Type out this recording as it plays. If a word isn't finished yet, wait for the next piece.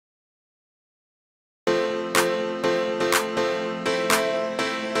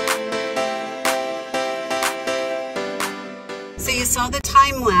saw the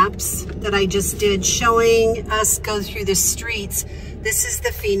time lapse that I just did showing us go through the streets. This is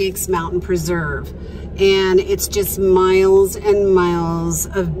the Phoenix Mountain Preserve, and it's just miles and miles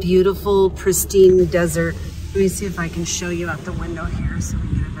of beautiful, pristine desert. Let me see if I can show you out the window here so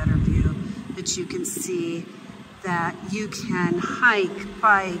we get a better view, that you can see that you can hike,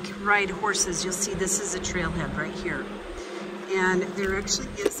 bike, ride horses. You'll see this is a trailhead right here. And there actually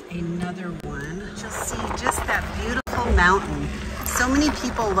is another one. Just see just that beautiful mountain. So many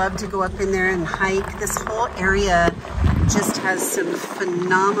people love to go up in there and hike. This whole area just has some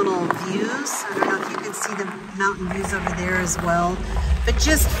phenomenal views. I don't know if you can see the mountain views over there as well, but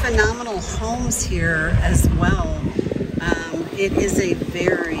just phenomenal homes here as well. It is a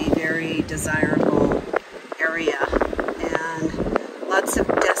very, very desirable area, and lots of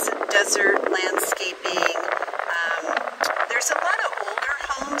desert landscaping. There's a lot of older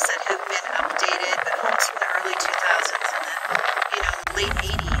homes that have been updated, but homes from the early 2000s and the late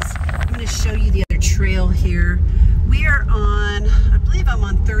 80s. I'm going to show you the other trail here. We are on, I believe I'm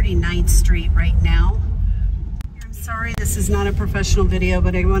on 39th Street right now. I'm sorry this is not a professional video,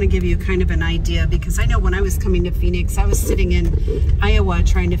 but I want to give you kind of an idea, because I know when I was coming to Phoenix, I was sitting in Iowa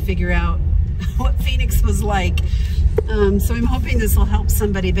trying to figure out what Phoenix was like. So I'm hoping this will help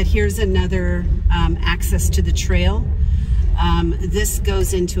somebody, but here's another access to the trail. This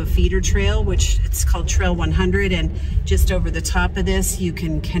goes into a feeder trail, which it's called Trail 100, and just over the top of this you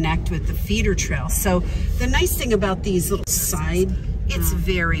can connect with the feeder trail. So the nice thing about these little side, it's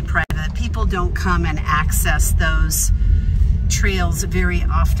very private. People don't come and access those trails very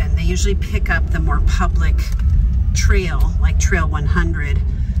often. They usually pick up the more public trail, like Trail 100,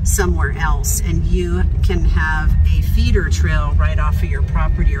 somewhere else, and you can have a feeder trail right off of your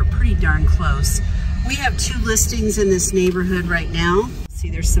property or pretty darn close. We have 2 listings in this neighborhood right now.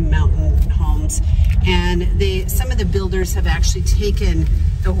 See, there's some mountain homes, and some of the builders have actually taken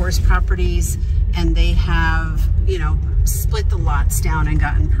the horse properties and they have, you know, split the lots down and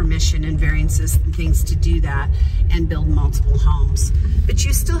gotten permission and variances and things to do that and build multiple homes. But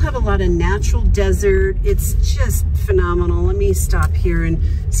you still have a lot of natural desert. It's just phenomenal. Let me stop here and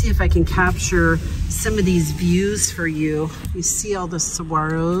see if I can capture some of these views for you. You see all the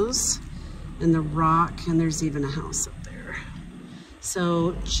saguaros and the rock, and there's even a house up there.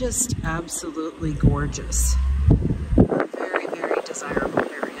 So just absolutely gorgeous. Very, very desirable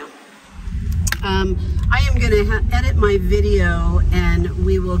area. I am going to edit my video, and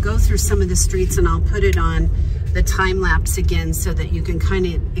we will go through some of the streets, and I'll put it on the time lapse again so that you can kind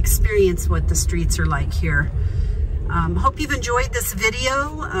of experience what the streets are like here. Hope you've enjoyed this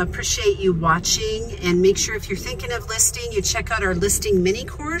video. Appreciate you watching, and make sure if you're thinking of listing, you check out our listing mini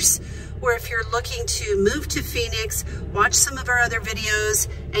course, or if you're looking to move to Phoenix, watch some of our other videos,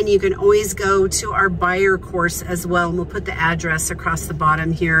 and you can always go to our buyer course as well, and we'll put the address across the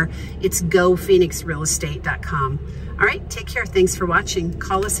bottom here. It's gophoenixrealestate.com. All right, take care. Thanks for watching.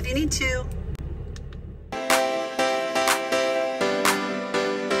 Call us if you need to.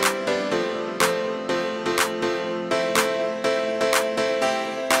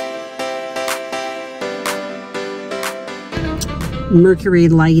 Mercury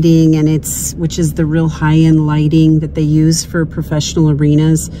lighting, and which is the real high-end lighting that they use for professional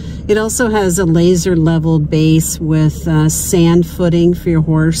arenas. It also has a laser leveled base with sand footing for your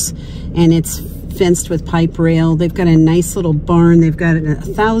horse, and it's fenced with pipe rail. They've got a nice little barn. They've got a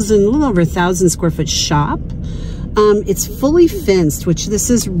little over 1,000 square foot shop. It's fully fenced, which this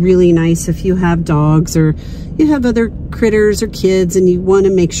is really nice if you have dogs or you have other critters or kids and you want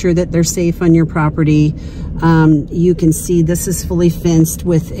to make sure that they're safe on your property. You can see this is fully fenced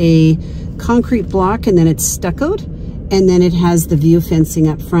with a concrete block, and then it's stuccoed, and then it has the view fencing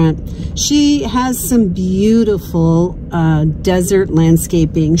up front. She has some beautiful desert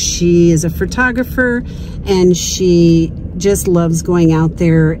landscaping. She is a photographer, and she just loves going out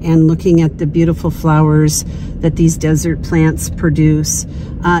there and looking at the beautiful flowers that these desert plants produce.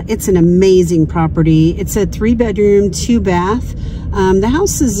 It's an amazing property. It's a 3-bedroom, 2-bath. The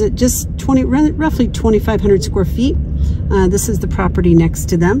house is at just roughly 2,500 square feet. This is the property next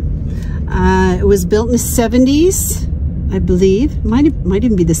to them. It was built in the 70s, I believe. Might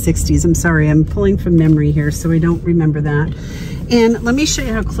even be the 60s. I'm sorry, I'm pulling from memory here, so I don't remember that. And let me show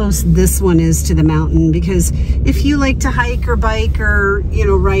you how close this one is to the mountain, because if you like to hike or bike or, you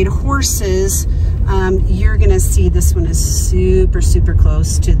know, ride horses, you're gonna see this one is super, super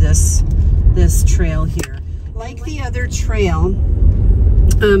close to this trail here. Like the other trail,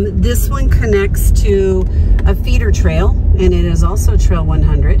 this one connects to a feeder trail, and it is also Trail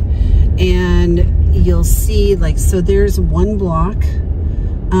 100. And you'll see, like, so there's one block.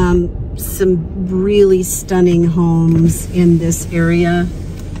 some really stunning homes in this area,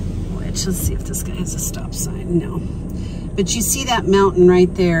 which, let's see if this guy has a stop sign. No. But you see that mountain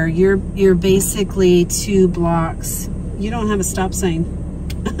right there. You're basically 2 blocks. You don't have a stop sign.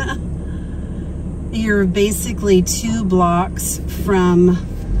 You're basically 2 blocks from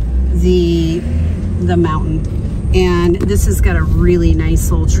the mountain. And this has got a really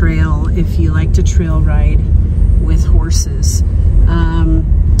nice little trail if you like to trail ride with horses.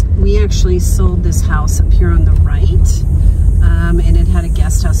 We actually sold this house up here on the right, and it had a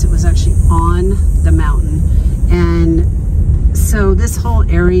guest house. It was actually on the mountain. And so this whole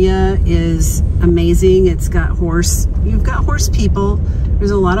area is amazing. It's got you've got horse people.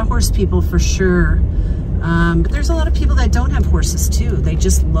 There's a lot of horse people for sure. But there's a lot of people that don't have horses too. They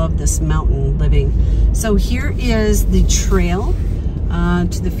just love this mountain living. So here is the trail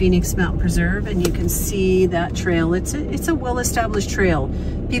to the Phoenix Mountain Preserve, and you can see that trail. It's a well-established trail.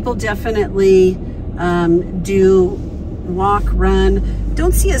 People definitely do walk, run.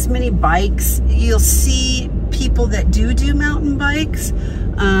 Don't see as many bikes. You'll see people that do mountain bikes.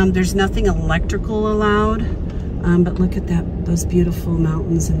 There's nothing electrical allowed, but look at those beautiful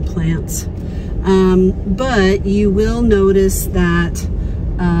mountains and plants. But you will notice that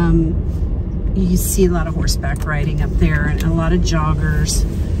you see a lot of horseback riding up there and a lot of joggers,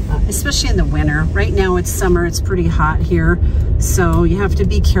 especially in the winter. Right now it's summer, it's pretty hot here, so you have to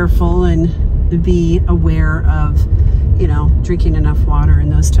be careful and be aware of, you know, drinking enough water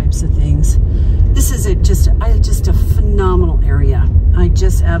and those types of things. This is just a phenomenal area. I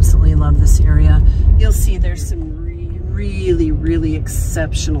just absolutely love this area. You'll see there's some really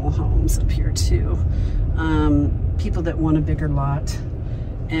exceptional homes up here too. People that want a bigger lot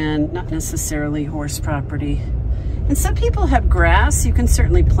and not necessarily horse property. And some people have grass. You can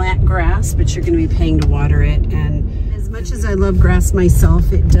certainly plant grass, but you're going to be paying to water it. And as much as I love grass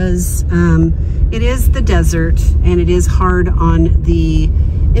myself, it is the desert, and it is hard on the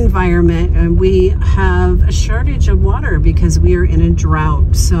environment. And we have a shortage of water because we are in a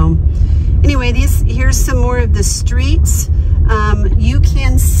drought. So anyway, here's some more of the streets. You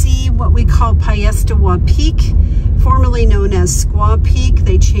can see what we call Piestewa Peak, formerly known as Squaw Peak.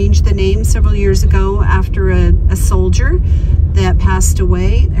 They changed the name several years ago after a soldier that passed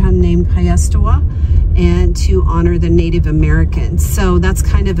away named Piestewa, and to honor the Native Americans. So that's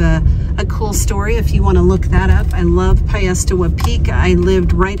kind of a cool story if you want to look that up. I love Piestewa Peak. I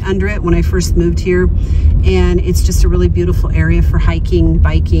lived right under it when I first moved here, and it's just a really beautiful area for hiking,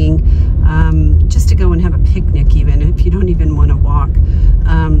 biking, just to go and have a picnic even if you don't even want to walk.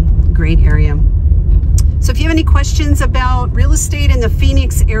 Great area. So if you have any questions about real estate in the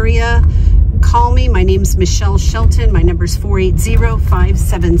Phoenix area, call me. My name's Michelle Shelton. My number's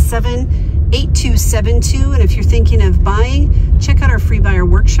 480-577-8272. And if you're thinking of buying, check out our free buyer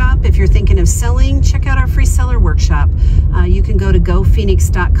workshop. If you're thinking of selling, check out our free seller workshop. You can go to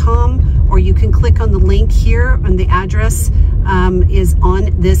gophoenix.com, or you can click on the link here, and the address is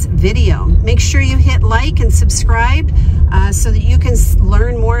on this video. Make sure you hit like and subscribe so that you can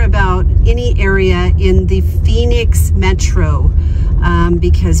learn more about any area in the Phoenix Metro,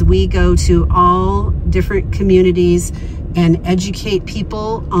 because we go to all different communities and educate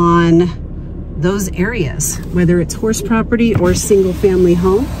people on those areas, whether it's horse property or single family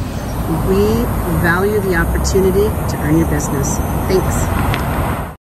home. We value the opportunity to earn your business. Thanks.